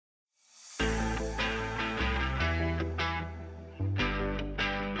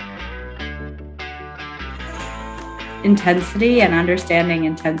intensity and understanding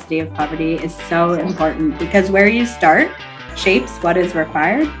intensity of poverty is so important because where you start shapes what is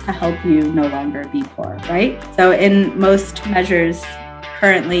required to help you no longer be poor, right? So in most measures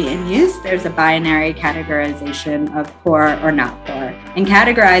currently in use, there's a binary categorization of poor or not poor. And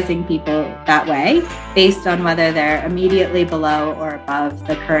categorizing people that way, based on whether they're immediately below or above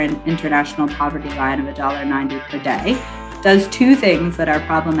the current international poverty line of $1.90 per day, does two things that are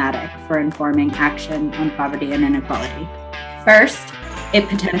problematic for informing action on poverty and inequality. First, it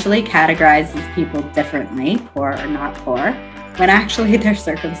potentially categorizes people differently, poor or not poor, when actually their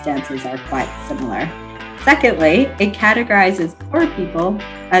circumstances are quite similar. Secondly, it categorizes poor people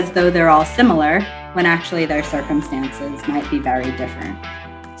as though they're all similar when actually their circumstances might be very different.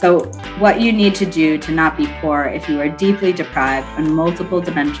 So what you need to do to not be poor if you are deeply deprived on multiple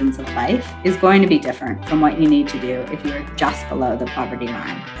dimensions of life is going to be different from what you need to do if you are just below the poverty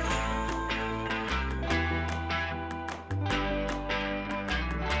line.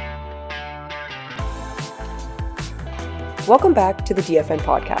 Welcome back to the DFN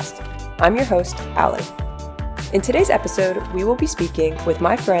podcast. I'm your host, Ali. In today's episode, we will be speaking with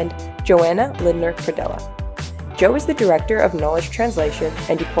my friend, Joanna Lindner-Pradela. Jo is the Director of Knowledge Translation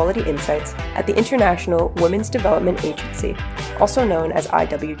and Equality Insights at the International Women's Development Agency, also known as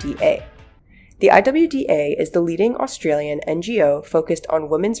IWDA. The IWDA is the leading Australian NGO focused on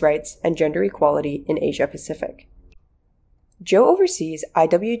women's rights and gender equality in Asia Pacific. Jo oversees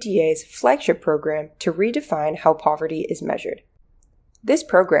IWDA's flagship program to redefine how poverty is measured. This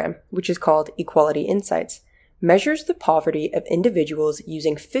program, which is called Equality Insights, measures the poverty of individuals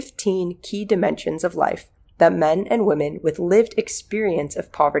using 15 key dimensions of life that men and women with lived experience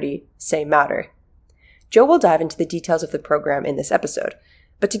of poverty say matter. Jo will dive into the details of the program in this episode,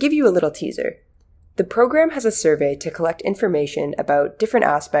 but to give you a little teaser, the program has a survey to collect information about different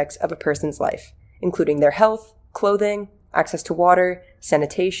aspects of a person's life, including their health, clothing, access to water,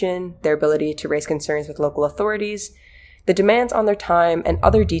 sanitation, their ability to raise concerns with local authorities, the demands on their time, and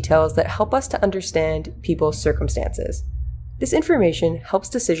other details that help us to understand people's circumstances. This information helps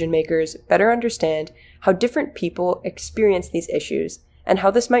decision makers better understand how different people experience these issues and how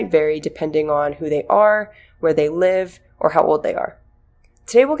this might vary depending on who they are, where they live, or how old they are.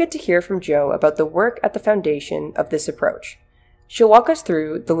 Today we'll get to hear from Jo about the work at the foundation of this approach. She'll walk us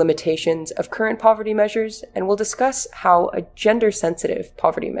through the limitations of current poverty measures, and we'll discuss how a gender-sensitive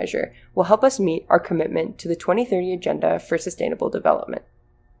poverty measure will help us meet our commitment to the 2030 Agenda for Sustainable Development.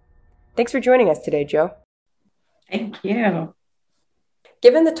 Thanks for joining us today, Jo. Thank you.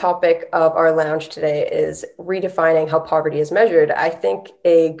 Given the topic of our lounge today is redefining how poverty is measured, I think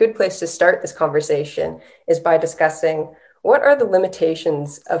a good place to start this conversation is by discussing what are the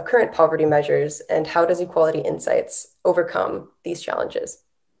limitations of current poverty measures and how does Equality Insights overcome these challenges?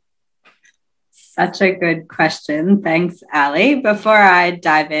 Such a good question. Thanks, Ali. Before I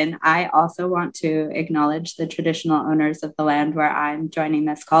dive in, I also want to acknowledge the traditional owners of the land where I'm joining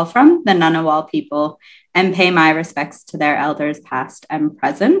this call from, the Ngunnawal people, and pay my respects to their elders past and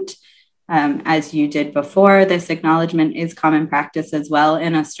present. As you did before, this acknowledgement is common practice as well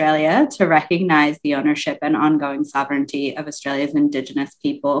in Australia to recognize the ownership and ongoing sovereignty of Australia's Indigenous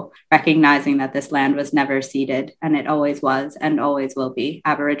people, recognizing that this land was never ceded and it always was and always will be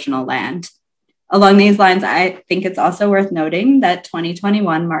Aboriginal land. Along these lines, I think it's also worth noting that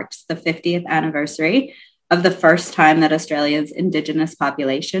 2021 marks the 50th anniversary of the first time that Australia's Indigenous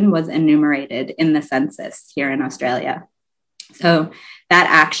population was enumerated in the census here in Australia. So that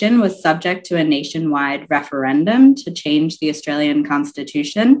action was subject to a nationwide referendum to change the Australian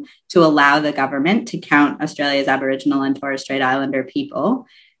Constitution to allow the government to count Australia's Aboriginal and Torres Strait Islander people.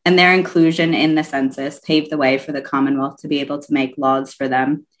 And their inclusion in the census paved the way for the Commonwealth to be able to make laws for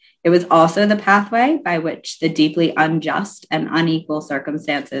them. It was also the pathway by which the deeply unjust and unequal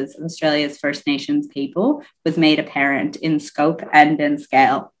circumstances of Australia's First Nations people was made apparent in scope and in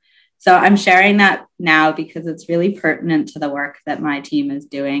scale. So I'm sharing that now because it's really pertinent to the work that my team is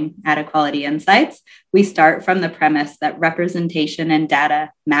doing at Equality Insights. We start from the premise that representation and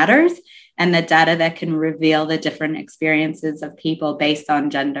data matters, and that data that can reveal the different experiences of people based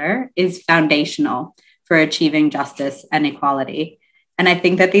on gender is foundational for achieving justice and equality. And I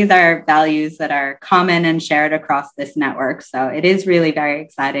think that these are values that are common and shared across this network. So it is really very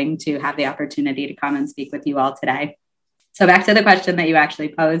exciting to have the opportunity to come and speak with you all today. So back to the question that you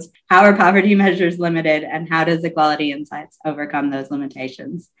actually posed, how are poverty measures limited and how does Equality Insights overcome those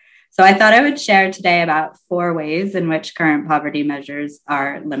limitations? So I thought I would share today about 4 ways in which current poverty measures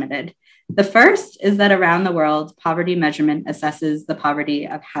are limited. The first is that around the world, poverty measurement assesses the poverty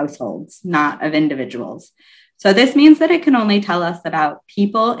of households, not of individuals. So this means that it can only tell us about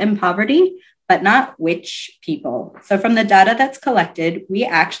people in poverty, but not which people. So from the data that's collected, we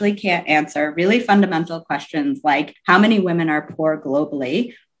actually can't answer really fundamental questions like how many women are poor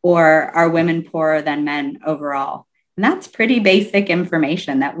globally, or are women poorer than men overall? And that's pretty basic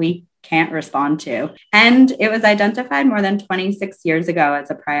information that we can't respond to. And it was identified more than 26 years ago as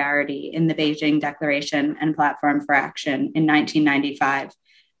a priority in the Beijing Declaration and Platform for Action in 1995.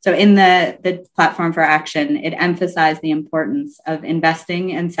 So in the Platform for Action, it emphasized the importance of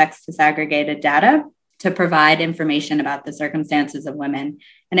investing in sex disaggregated data to provide information about the circumstances of women.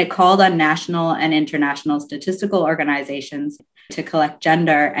 And it called on national and international statistical organizations to collect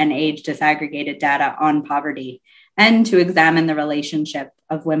gender and age disaggregated data on poverty, and to examine the relationship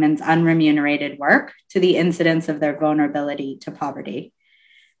of women's unremunerated work to the incidence of their vulnerability to poverty.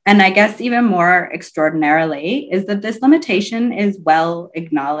 And I guess even more extraordinarily is that this limitation is well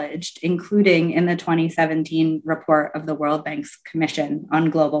acknowledged, including in the 2017 report of the World Bank's Commission on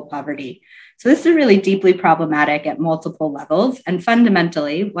Global Poverty. So this is really deeply problematic at multiple levels. And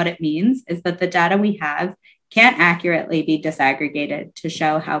fundamentally, what it means is that the data we have can't accurately be disaggregated to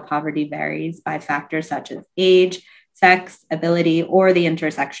show how poverty varies by factors such as age, sex, ability, or the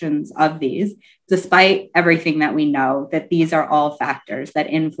intersections of these, despite everything that we know that these are all factors that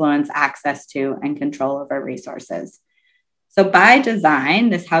influence access to and control over resources. So by design,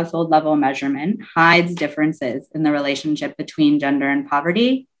 this household level measurement hides differences in the relationship between gender and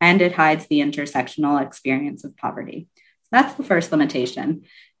poverty, and it hides the intersectional experience of poverty. So that's the first limitation.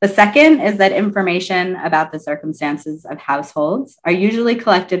 The second is that information about the circumstances of households are usually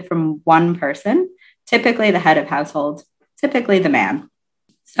collected from one person, typically the head of household, typically the man.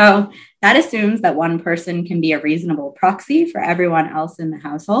 So that assumes that one person can be a reasonable proxy for everyone else in the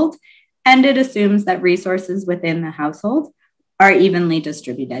household, and it assumes that resources within the household are evenly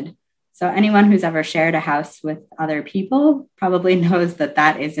distributed. So anyone who's ever shared a house with other people probably knows that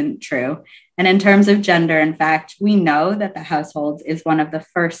that isn't true. And in terms of gender, in fact, we know that the household is one of the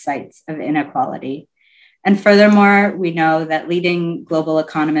first sites of inequality. And furthermore, we know that leading global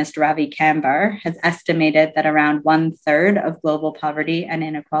economist Ravi Kambar has estimated that around 1/3 of global poverty and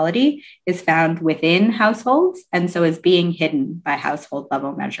inequality is found within households, and so is being hidden by household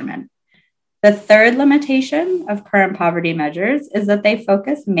level measurement. The third limitation of current poverty measures is that they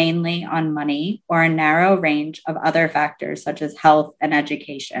focus mainly on money or a narrow range of other factors such as health and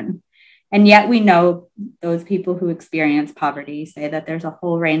education. And yet we know those people who experience poverty say that there's a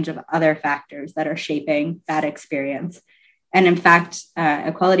whole range of other factors that are shaping that experience. And in fact,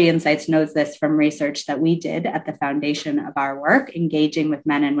 Equality Insights knows this from research that we did at the foundation of our work, engaging with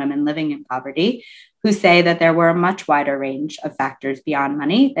men and women living in poverty, who say that there were a much wider range of factors beyond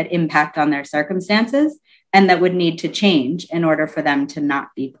money that impact on their circumstances and that would need to change in order for them to not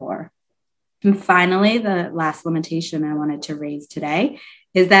be poor. And finally, the last limitation I wanted to raise today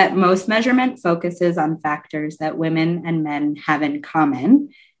is that most measurement focuses on factors that women and men have in common,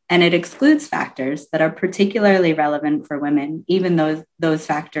 and it excludes factors that are particularly relevant for women, even though those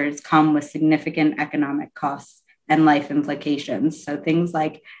factors come with significant economic costs and life implications. So things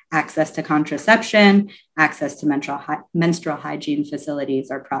like access to contraception, access to menstrual hygiene facilities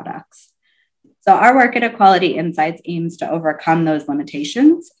or products. So our work at Equality Insights aims to overcome those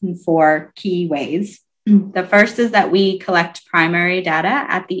limitations in 4 key ways. The first is that we collect primary data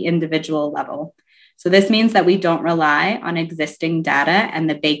at the individual level. So this means that we don't rely on existing data and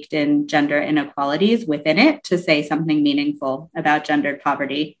the baked in gender inequalities within it to say something meaningful about gendered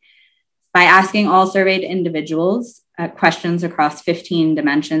poverty. By asking all surveyed individuals questions across 15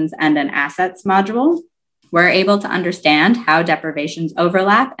 dimensions and an assets module, we're able to understand how deprivations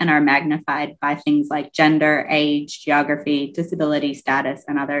overlap and are magnified by things like gender, age, geography, disability status,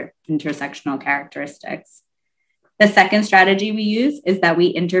 and other intersectional characteristics. The second strategy we use is that we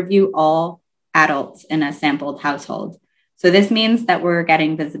interview all adults in a sampled household. So this means that we're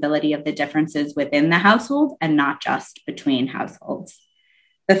getting visibility of the differences within the household and not just between households.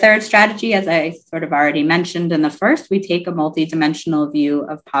 The third strategy, as I sort of already mentioned in the first, we take a multidimensional view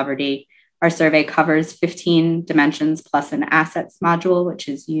of poverty. Our survey covers 15 dimensions plus an assets module, which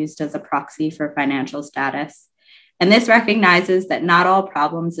is used as a proxy for financial status. And this recognizes that not all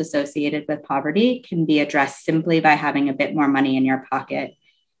problems associated with poverty can be addressed simply by having a bit more money in your pocket.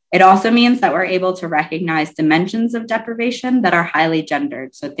 It also means that we're able to recognize dimensions of deprivation that are highly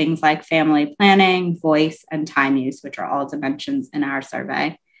gendered. So things like family planning, voice, and time use, which are all dimensions in our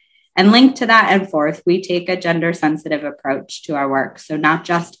survey. And linked to that and fourth, we take a gender sensitive approach to our work. So not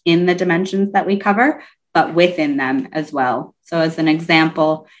just in the dimensions that we cover, but within them as well. So as an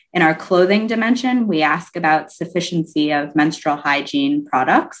example, in our clothing dimension, we ask about sufficiency of menstrual hygiene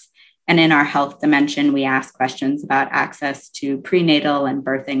products. And in our health dimension, we ask questions about access to prenatal and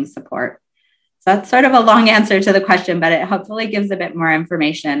birthing support. So that's sort of a long answer to the question, but it hopefully gives a bit more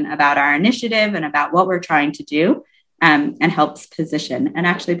information about our initiative and about what we're trying to do, and helps position. And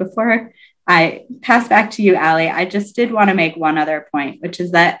actually, before I pass back to you, Ali, I just did want to make one other point, which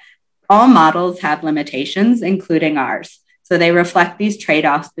is that all models have limitations, including ours. So they reflect these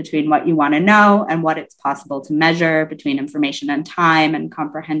trade-offs between what you want to know and what it's possible to measure, between information and time and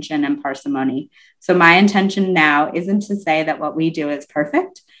comprehension and parsimony. So my intention now isn't to say that what we do is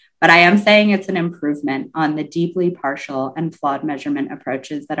perfect, but I am saying it's an improvement on the deeply partial and flawed measurement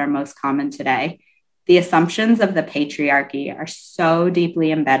approaches that are most common today. The assumptions of the patriarchy are so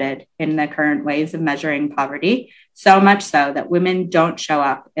deeply embedded in the current ways of measuring poverty, so much so that women don't show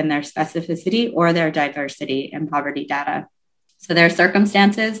up in their specificity or their diversity in poverty data. So their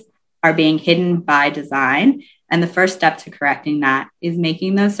circumstances are being hidden by design. And the first step to correcting that is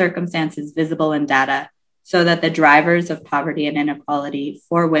making those circumstances visible in data so that the drivers of poverty and inequality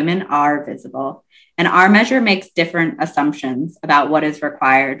for women are visible. And our measure makes different assumptions about what is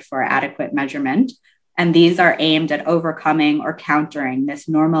required for adequate measurement. And these are aimed at overcoming or countering this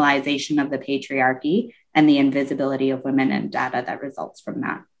normalization of the patriarchy and the invisibility of women in data that results from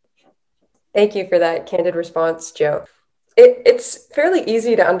that. Thank you for that candid response, Jo. It's fairly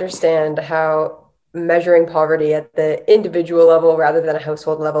easy to understand how measuring poverty at the individual level rather than a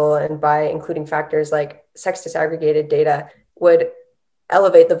household level, and by including factors like sex disaggregated data, would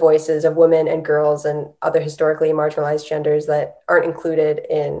elevate the voices of women and girls and other historically marginalized genders that aren't included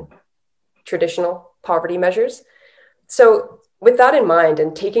in traditional poverty measures. So with that in mind,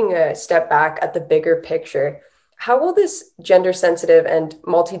 and taking a step back at the bigger picture, how will this gender-sensitive and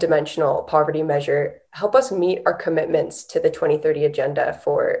multidimensional poverty measure help us meet our commitments to the 2030 Agenda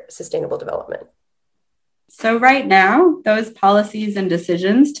for Sustainable Development? So right now, those policies and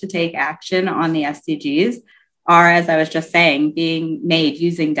decisions to take action on the SDGs are, as I was just saying, being made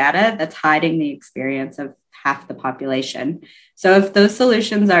using data that's hiding the experience of half the population. So if those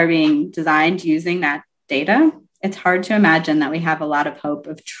solutions are being designed using that data, it's hard to imagine that we have a lot of hope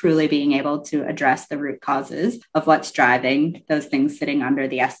of truly being able to address the root causes of what's driving those things sitting under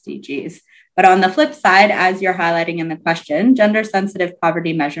the SDGs. But on the flip side, as you're highlighting in the question, gender-sensitive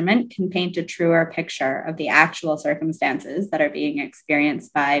poverty measurement can paint a truer picture of the actual circumstances that are being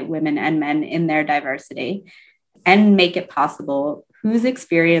experienced by women and men in their diversity, and make it possible who's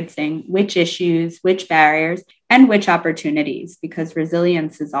experiencing which issues, which barriers, and which opportunities, because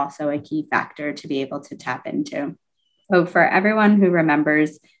resilience is also a key factor to be able to tap into. So for everyone who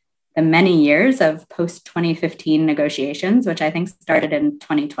remembers the many years of post-2015 negotiations, which I think started in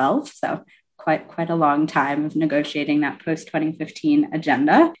 2012, so quite a long time of negotiating that post-2015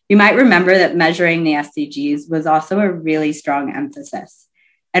 agenda, you might remember that measuring the SDGs was also a really strong emphasis.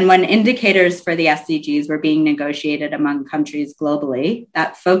 And when indicators for the SDGs were being negotiated among countries globally,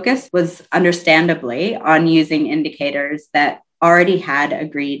 that focus was understandably on using indicators that already had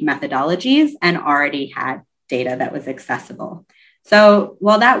agreed methodologies and already had data that was accessible. So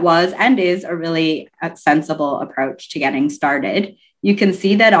while that was and is a really sensible approach to getting started, you can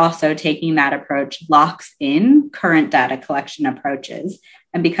see that also taking that approach locks in current data collection approaches.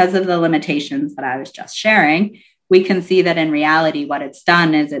 And because of the limitations that I was just sharing, we can see that in reality, what it's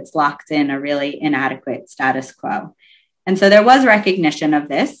done is it's locked in a really inadequate status quo. And so there was recognition of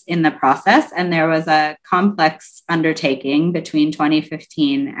this in the process, and there was a complex undertaking between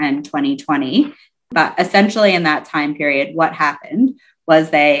 2015 and 2020. But essentially in that time period, what happened was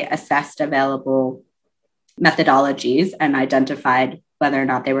they assessed available methodologies and identified whether or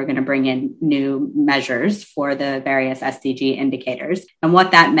not they were going to bring in new measures for the various SDG indicators. And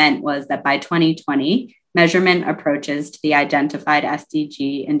what that meant was that by 2020, measurement approaches to the identified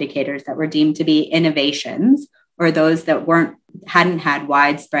SDG indicators that were deemed to be innovations, or those that hadn't had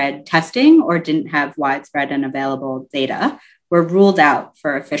widespread testing or didn't have widespread and available data, were ruled out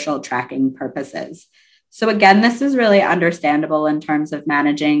for official tracking purposes. So again, this is really understandable in terms of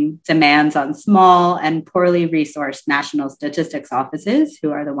managing demands on small and poorly resourced national statistics offices,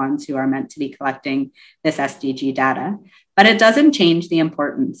 who are the ones who are meant to be collecting this SDG data. But it doesn't change the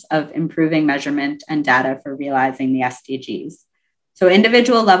importance of improving measurement and data for realizing the SDGs. So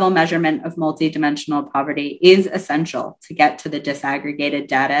individual level measurement of multidimensional poverty is essential to get to the disaggregated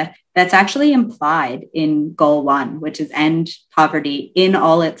data that's actually implied in Goal 1, which is end poverty in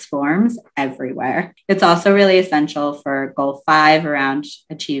all its forms everywhere. It's also really essential for Goal 5 around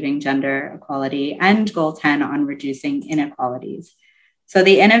achieving gender equality and Goal 10 on reducing inequalities. So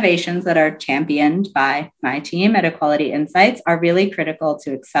the innovations that are championed by my team at Equality Insights are really critical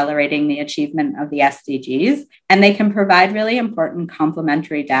to accelerating the achievement of the SDGs, and they can provide really important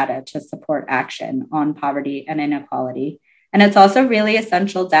complementary data to support action on poverty and inequality. And it's also really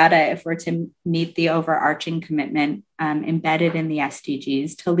essential data if we're to meet the overarching commitment embedded in the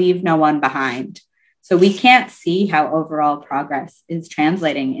SDGs to leave no one behind. So we can't see how overall progress is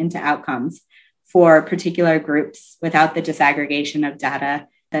translating into outcomes for particular groups without the disaggregation of data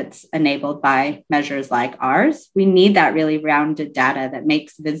that's enabled by measures like ours. We need that really rounded data that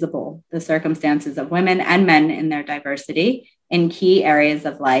makes visible the circumstances of women and men in their diversity in key areas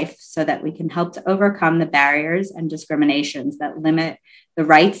of life so that we can help to overcome the barriers and discriminations that limit the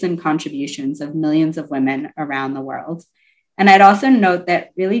rights and contributions of millions of women around the world. And I'd also note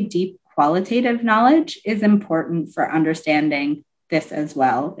that really deep qualitative knowledge is important for understanding this as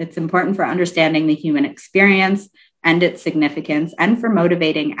well. It's important for understanding the human experience and its significance, and for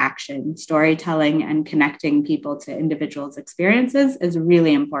motivating action. Storytelling and connecting people to individuals' experiences is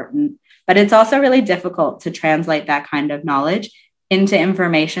really important. But it's also really difficult to translate that kind of knowledge into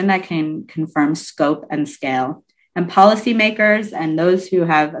information that can confirm scope and scale. And policymakers and those who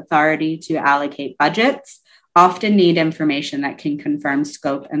have authority to allocate budgets often need information that can confirm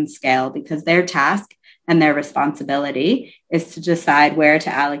scope and scale, because their task and their responsibility is to decide where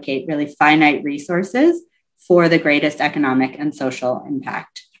to allocate really finite resources for the greatest economic and social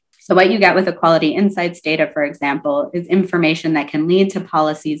impact. So what you get with Equality Insights data, for example, is information that can lead to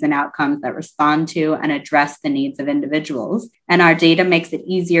policies and outcomes that respond to and address the needs of individuals. And our data makes it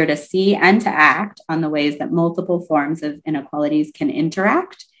easier to see and to act on the ways that multiple forms of inequalities can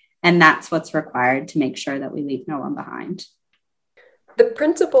interact. And that's what's required to make sure that we leave no one behind. The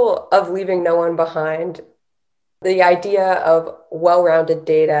principle of leaving no one behind, the idea of well-rounded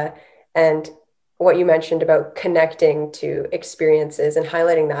data, and what you mentioned about connecting to experiences and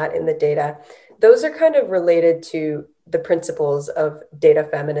highlighting that in the data, those are kind of related to the principles of data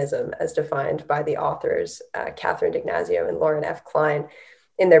feminism as defined by the authors, Catherine D'Ignazio and Lauren F. Klein,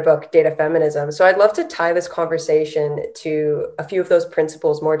 in their book, Data Feminism. So I'd love to tie this conversation to a few of those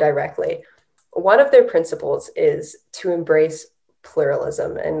principles more directly. One of their principles is to embrace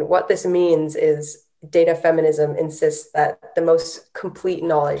pluralism. And what this means is data feminism insists that the most complete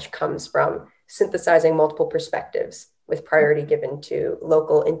knowledge comes from synthesizing multiple perspectives with priority given to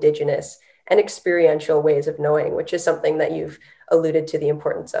local, indigenous, and experiential ways of knowing, which is something that you've alluded to the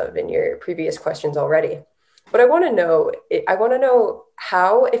importance of in your previous questions already. But I want to know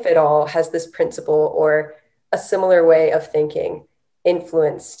how, if at all, has this principle or a similar way of thinking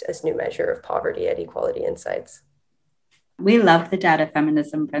influenced this new measure of poverty at Equality Insights? We love the data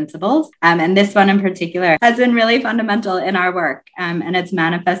feminism principles. And this one in particular has been really fundamental in our work. And it's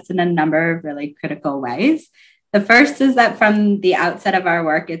manifested in a number of really critical ways. The first is that from the outset of our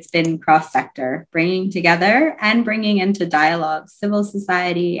work, it's been cross-sector, bringing together and bringing into dialogue civil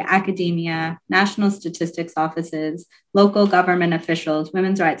society, academia, national statistics offices, local government officials,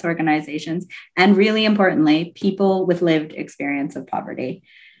 women's rights organizations, and really importantly, people with lived experience of poverty.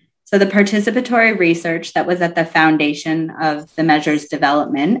 So the participatory research that was at the foundation of the measure's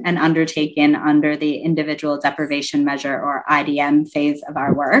development and undertaken under the individual deprivation measure, or IDM, phase of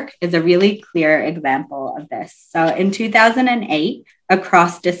our work is a really clear example of this. So in 2008, a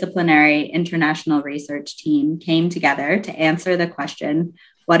cross-disciplinary international research team came together to answer the question,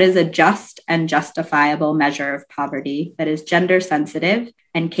 what is a just and justifiable measure of poverty that is gender sensitive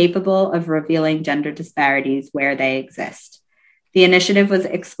and capable of revealing gender disparities where they exist? The initiative was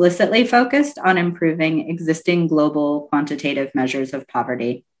explicitly focused on improving existing global quantitative measures of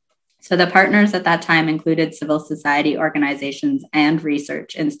poverty. So the partners at that time included civil society organizations and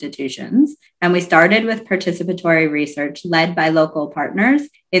research institutions. And we started with participatory research led by local partners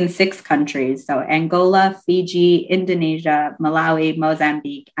in 6 countries. So Angola, Fiji, Indonesia, Malawi,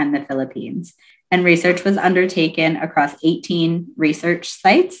 Mozambique, and the Philippines. And research was undertaken across 18 research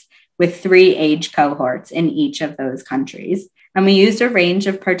sites with 3 age cohorts in each of those countries. And we used a range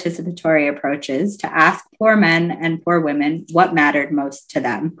of participatory approaches to ask poor men and poor women what mattered most to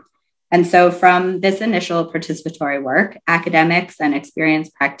them. And so from this initial participatory work, academics and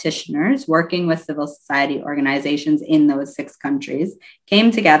experienced practitioners working with civil society organizations in those 6 countries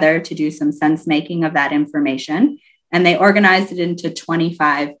came together to do some sense making of that information. And they organized it into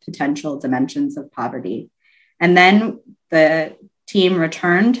 25 potential dimensions of poverty. And then the team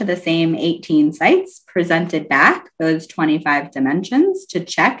returned to the same 18 sites, presented back those 25 dimensions to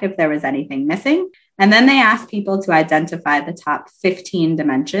check if there was anything missing. And then they asked people to identify the top 15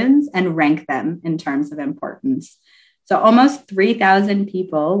 dimensions and rank them in terms of importance. So almost 3,000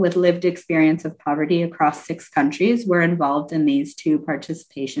 people with lived experience of poverty across 6 countries were involved in these 2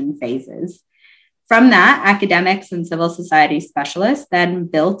 participation phases. From that, academics and civil society specialists then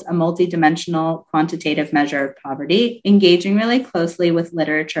built a multidimensional quantitative measure of poverty, engaging really closely with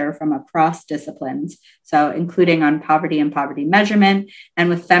literature from across disciplines, so including on poverty and poverty measurement, and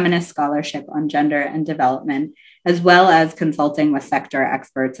with feminist scholarship on gender and development, as well as consulting with sector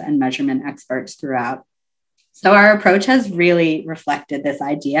experts and measurement experts throughout. So our approach has really reflected this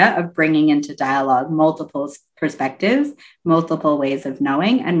idea of bringing into dialogue multiple perspectives, multiple ways of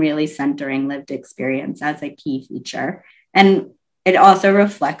knowing, and really centering lived experience as a key feature. And it also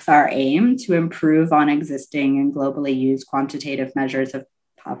reflects our aim to improve on existing and globally used quantitative measures of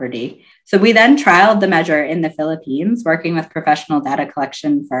poverty. So we then trialed the measure in the Philippines, working with professional data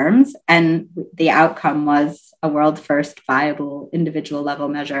collection firms, and the outcome was a world first viable individual level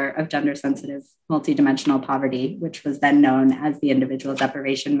measure of gender sensitive multidimensional poverty, which was then known as the individual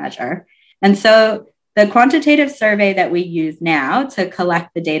deprivation measure. And so the quantitative survey that we use now to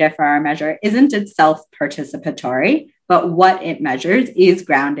collect the data for our measure isn't itself participatory, but what it measures is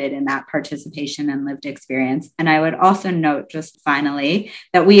grounded in that participation and lived experience. And I would also note, just finally,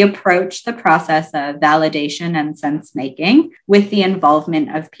 that we approach the process of validation and sense making with the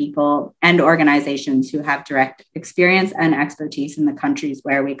involvement of people and organizations who have direct experience and expertise in the countries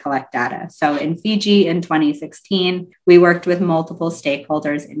where we collect data. So in Fiji in 2016, we worked with multiple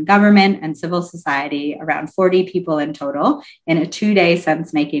stakeholders in government and civil society, around 40 people in total, in a 2-day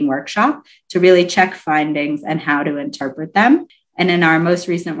sense making workshop to really check findings and how to interpret them. And in our most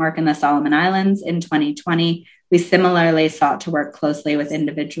recent work in the Solomon Islands in 2020, we similarly sought to work closely with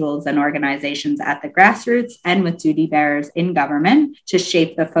individuals and organizations at the grassroots and with duty bearers in government to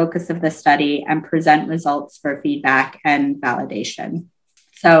shape the focus of the study and present results for feedback and validation.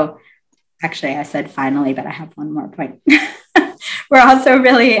 So actually, I said finally, but I have one more point. We're also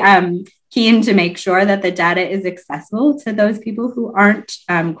really keen to make sure that the data is accessible to those people who aren't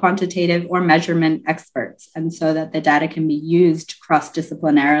quantitative or measurement experts, and so that the data can be used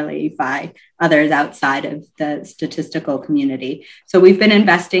cross-disciplinarily by others outside of the statistical community. So we've been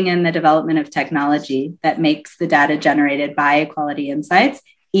investing in the development of technology that makes the data generated by Equality Insights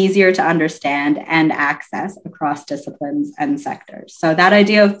easier to understand and access across disciplines and sectors. So that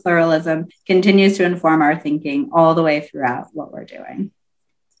idea of pluralism continues to inform our thinking all the way throughout what we're doing.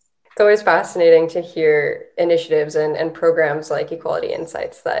 It's always fascinating to hear initiatives and programs like Equality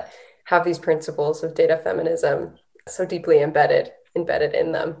Insights that have these principles of data feminism so deeply embedded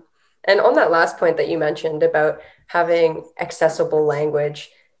in them. And on that last point that you mentioned about having accessible language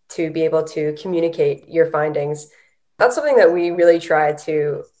to be able to communicate your findings, that's something that we really try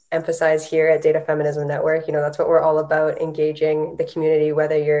to emphasize here at Data Feminism Network. You know, that's what we're all about, engaging the community,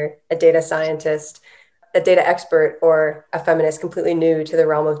 whether you're a data scientist, a data expert, or a feminist completely new to the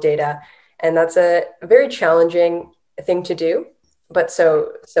realm of data. And that's a very challenging thing to do, but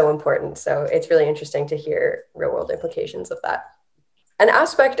so important. So it's really interesting to hear real world implications of that. An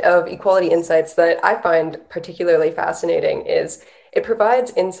aspect of Equality Insights that I find particularly fascinating is it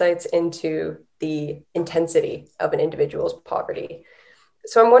provides insights into the intensity of an individual's poverty.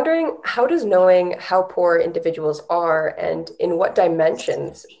 So I'm wondering, how does knowing how poor individuals are and in what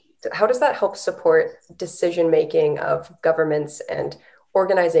dimensions, how does that help support decision-making of governments and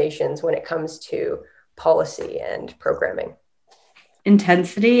organizations when it comes to policy and programming?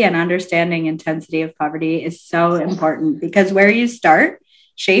 Intensity and understanding intensity of poverty is so important, because where you start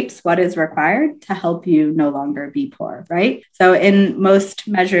shapes what is required to help you no longer be poor, right? So in most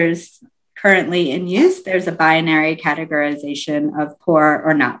measures currently in use, there's a binary categorization of poor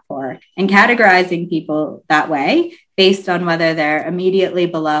or not poor, and categorizing people that way based on whether they're immediately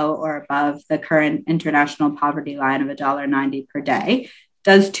below or above the current international poverty line of $1.90 per day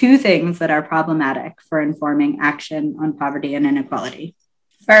does two things that are problematic for informing action on poverty and inequality.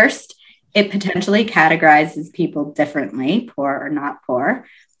 First, it potentially categorizes people differently, poor or not poor,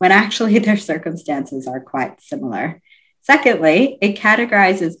 when actually their circumstances are quite similar. Secondly, it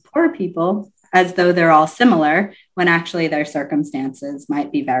categorizes poor people as though they're all similar, when actually their circumstances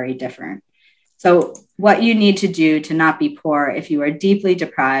might be very different. So what you need to do to not be poor if you are deeply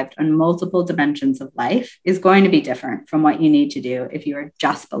deprived on multiple dimensions of life is going to be different from what you need to do if you are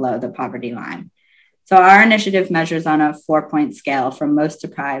just below the poverty line. So our initiative measures on a 4-point scale from most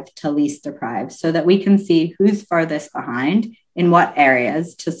deprived to least deprived, so that we can see who's farthest behind in what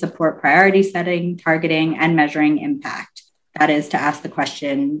areas to support priority setting, targeting, and measuring impact. That is to ask the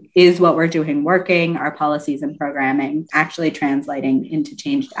question, is what we're doing working? Are policies and programming actually translating into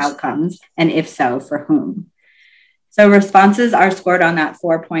changed outcomes? And if so, for whom? So responses are scored on that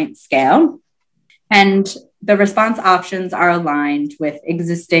 4-point scale. And the response options are aligned with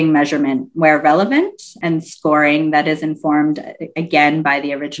existing measurement where relevant and scoring that is informed, again, by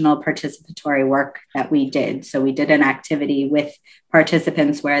the original participatory work that we did. So we did an activity with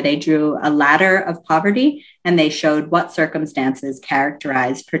participants where they drew a ladder of poverty and they showed what circumstances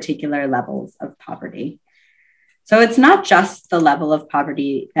characterized particular levels of poverty. So it's not just the level of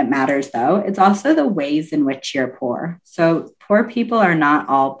poverty that matters, though. It's also the ways in which you're poor. So poor people are not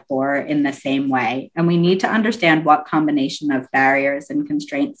all poor in the same way. And we need to understand what combination of barriers and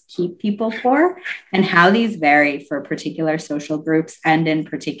constraints keep people poor and how these vary for particular social groups and in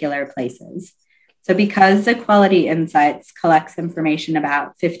particular places. So because Equality Insights collects information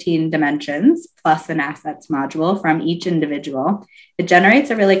about 15 dimensions plus an assets module from each individual, it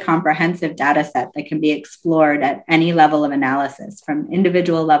generates a really comprehensive data set that can be explored at any level of analysis, from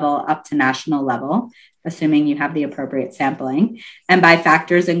individual level up to national level, assuming you have the appropriate sampling, and by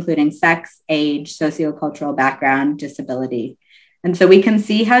factors including sex, age, sociocultural background, disability. And so we can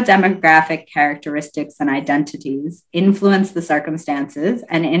see how demographic characteristics and identities influence the circumstances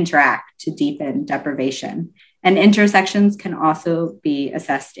and interact to deepen deprivation. And intersections can also be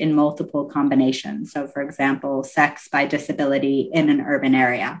assessed in multiple combinations. So, for example, sex by disability in an urban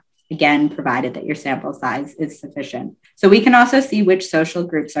area, again, provided that your sample size is sufficient. So we can also see which social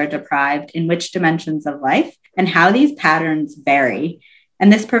groups are deprived in which dimensions of life and how these patterns vary.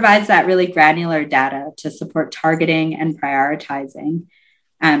 And this provides that really granular data to support targeting and prioritizing,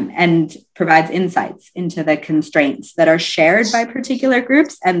 and provides insights into the constraints that are shared by particular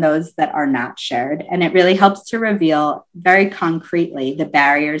groups and those that are not shared. And it really helps to reveal very concretely the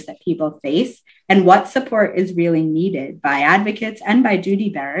barriers that people face and what support is really needed by advocates and by duty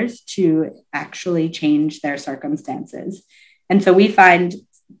bearers to actually change their circumstances. And so we find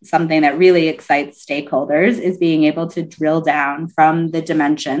something that really excites stakeholders is being able to drill down from the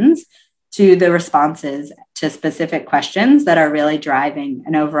dimensions to the responses to specific questions that are really driving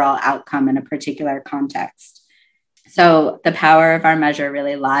an overall outcome in a particular context. So the power of our measure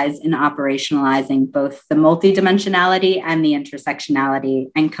really lies in operationalizing both the multidimensionality and the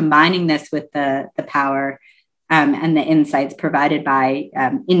intersectionality and combining this with the power and the insights provided by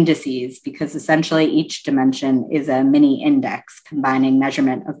indices, because essentially each dimension is a mini index combining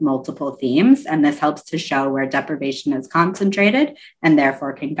measurement of multiple themes. And this helps to show where deprivation is concentrated and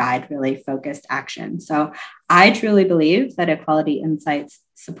therefore can guide really focused action. So I truly believe that Equality Insights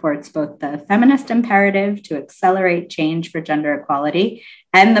supports both the feminist imperative to accelerate change for gender equality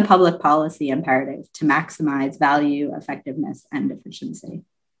and the public policy imperative to maximize value, effectiveness, and efficiency.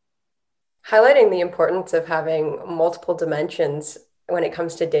 Highlighting the importance of having multiple dimensions when it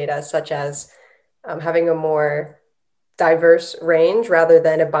comes to data, such as having a more diverse range rather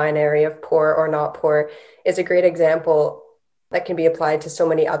than a binary of poor or not poor, is a great example that can be applied to so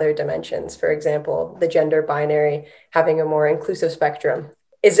many other dimensions. For example, the gender binary, having a more inclusive spectrum.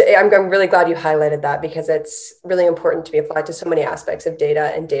 I'm really glad you highlighted that, because it's really important to be applied to so many aspects of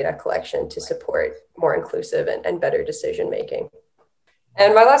data and data collection to support more inclusive and better decision making.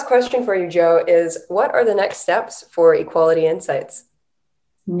 And my last question for you, Jo, is what are the next steps for Equality Insights?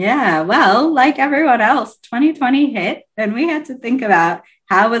 Yeah, well, like everyone else, 2020 hit and we had to think about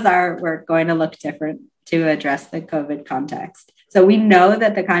how was our work going to look different to address the COVID context. So we know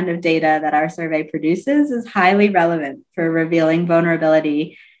that the kind of data that our survey produces is highly relevant for revealing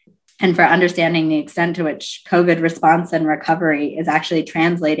vulnerability and for understanding the extent to which COVID response and recovery is actually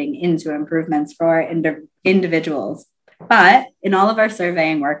translating into improvements for individuals. But in all of our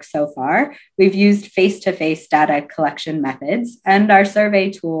surveying work so far, we've used face-to-face data collection methods, and our survey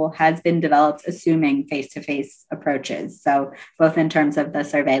tool has been developed assuming face-to-face approaches. So both in terms of the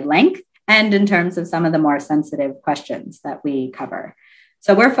survey length and in terms of some of the more sensitive questions that we cover.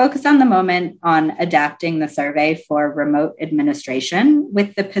 So we're focused on the moment on adapting the survey for remote administration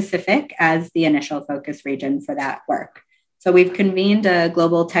with the Pacific as the initial focus region for that work. So we've convened a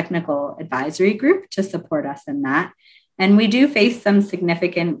global technical advisory group to support us in that. And we do face some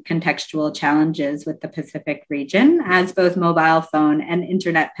significant contextual challenges with the Pacific region, as both mobile phone and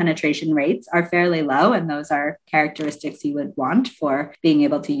internet penetration rates are fairly low, and those are characteristics you would want for being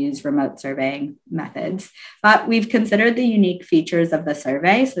able to use remote surveying methods. But we've considered the unique features of the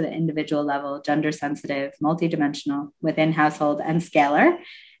survey, so the individual level, gender sensitive, multidimensional, within household, and scalar,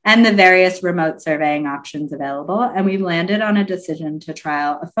 and the various remote surveying options available. And we've landed on a decision to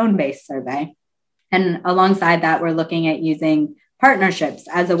trial a phone-based survey. And alongside that, we're looking at using partnerships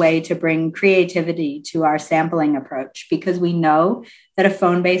as a way to bring creativity to our sampling approach, because we know that a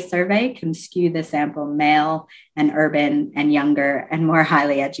phone-based survey can skew the sample male and urban and younger and more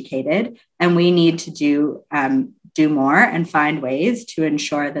highly educated. And we need to do do more and find ways to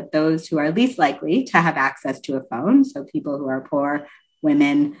ensure that those who are least likely to have access to a phone, so people who are poor,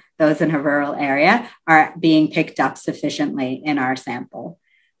 women, those in a rural area, are being picked up sufficiently in our sample.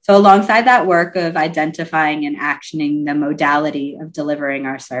 So alongside that work of identifying and actioning the modality of delivering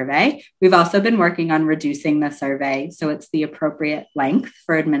our survey, we've also been working on reducing the survey so it's the appropriate length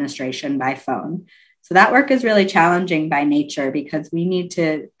for administration by phone. So that work is really challenging by nature because we need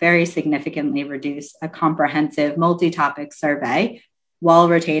to very significantly reduce a comprehensive multi-topic survey while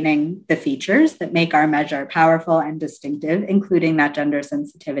retaining the features that make our measure powerful and distinctive, including that gender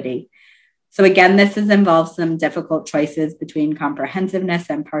sensitivity. So again, this has involved some difficult choices between comprehensiveness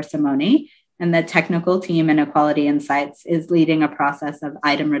and parsimony, and the technical team in Equality Insights is leading a process of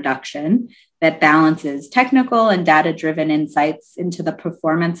item reduction that balances technical and data-driven insights into the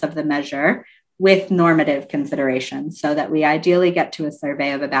performance of the measure with normative considerations so that we ideally get to a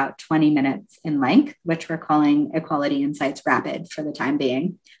survey of about 20 minutes in length, which we're calling Equality Insights Rapid for the time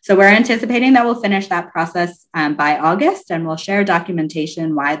being. So we're anticipating that we'll finish that process by August, and we'll share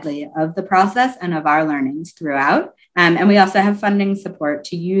documentation widely of the process and of our learnings throughout. And we also have funding support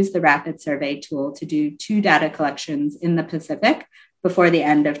to use the Rapid Survey tool to do 2 data collections in the Pacific before the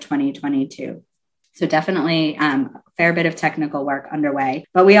end of 2022. So definitely a fair bit of technical work underway.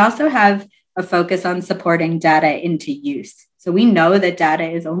 But we also have a focus on supporting data into use. So we know that data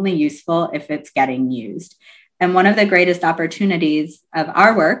is only useful if it's getting used. And one of the greatest opportunities of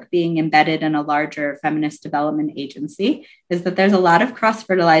our work being embedded in a larger feminist development agency is that there's a lot of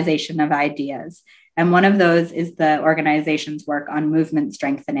cross-fertilization of ideas. And one of those is the organization's work on movement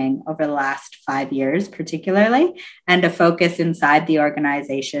strengthening over the last 5 years, particularly, and a focus inside the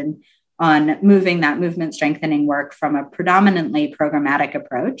organization on moving that movement strengthening work from a predominantly programmatic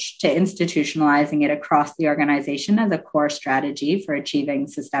approach to institutionalizing it across the organization as a core strategy for achieving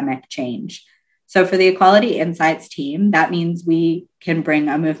systemic change. So for the Equality Insights team, that means we can bring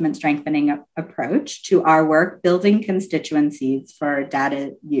a movement strengthening approach to our work building constituencies for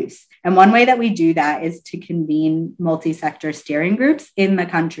data use. And one way that we do that is to convene multi-sector steering groups in the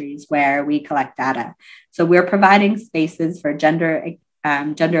countries where we collect data. So we're providing spaces for gender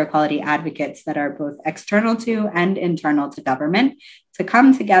equality advocates that are both external to and internal to government to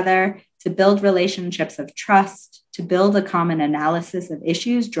come together, to build relationships of trust, to build a common analysis of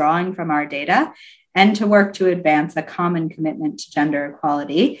issues drawing from our data, and to work to advance a common commitment to gender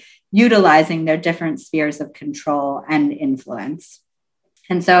equality, utilizing their different spheres of control and influence.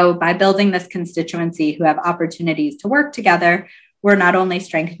 And so by building this constituency who have opportunities to work together, we're not only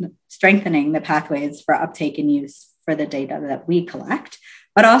strengthening the pathways for uptake and use for the data that we collect,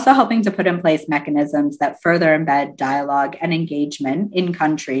 but also helping to put in place mechanisms that further embed dialogue and engagement in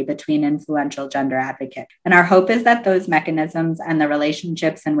country between influential gender advocates. And our hope is that those mechanisms and the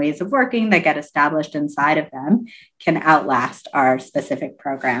relationships and ways of working that get established inside of them can outlast our specific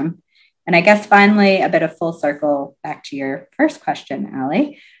program. And I guess finally, a bit of full circle back to your first question,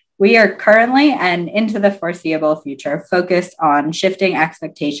 Ali. We are currently and into the foreseeable future focused on shifting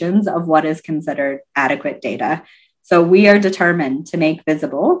expectations of what is considered adequate data. So we are determined to make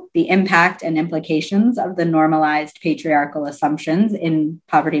visible the impact and implications of the normalized patriarchal assumptions in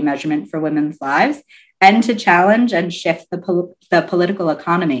poverty measurement for women's lives, and to challenge and shift the political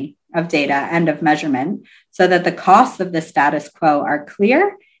economy of data and of measurement so that the costs of the status quo are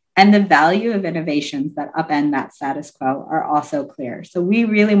clear and the value of innovations that upend that status quo are also clear. So we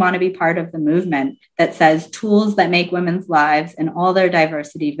really want to be part of the movement that says tools that make women's lives and all their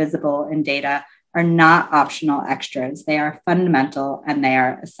diversity visible in data are not optional extras. They are fundamental and they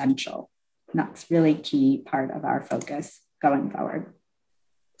are essential. And that's really key part of our focus going forward.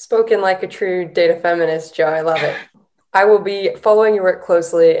 Spoken like a true data feminist, Jo. I love it. I will be following your work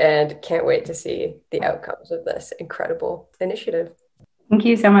closely and can't wait to see the outcomes of this incredible initiative. Thank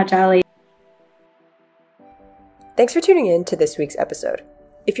you so much, Ali. Thanks for tuning in to this week's episode.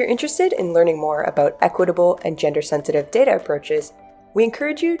 If you're interested in learning more about equitable and gender-sensitive data approaches, we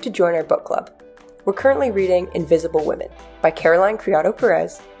encourage you to join our book club. We're currently reading Invisible Women by Caroline Criado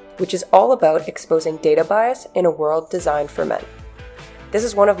Perez, which is all about exposing data bias in a world designed for men. This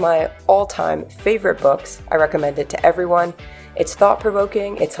is one of my all-time favorite books. I recommend it to everyone. It's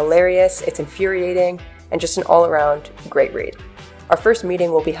thought-provoking, it's hilarious, it's infuriating, and just an all-around great read. Our first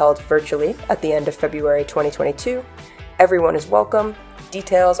meeting will be held virtually at the end of February 2022. Everyone is welcome.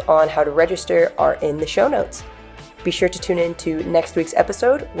 Details on how to register are in the show notes. Be sure to tune in to next week's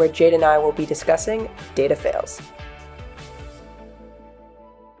episode where Jade and I will be discussing data fails.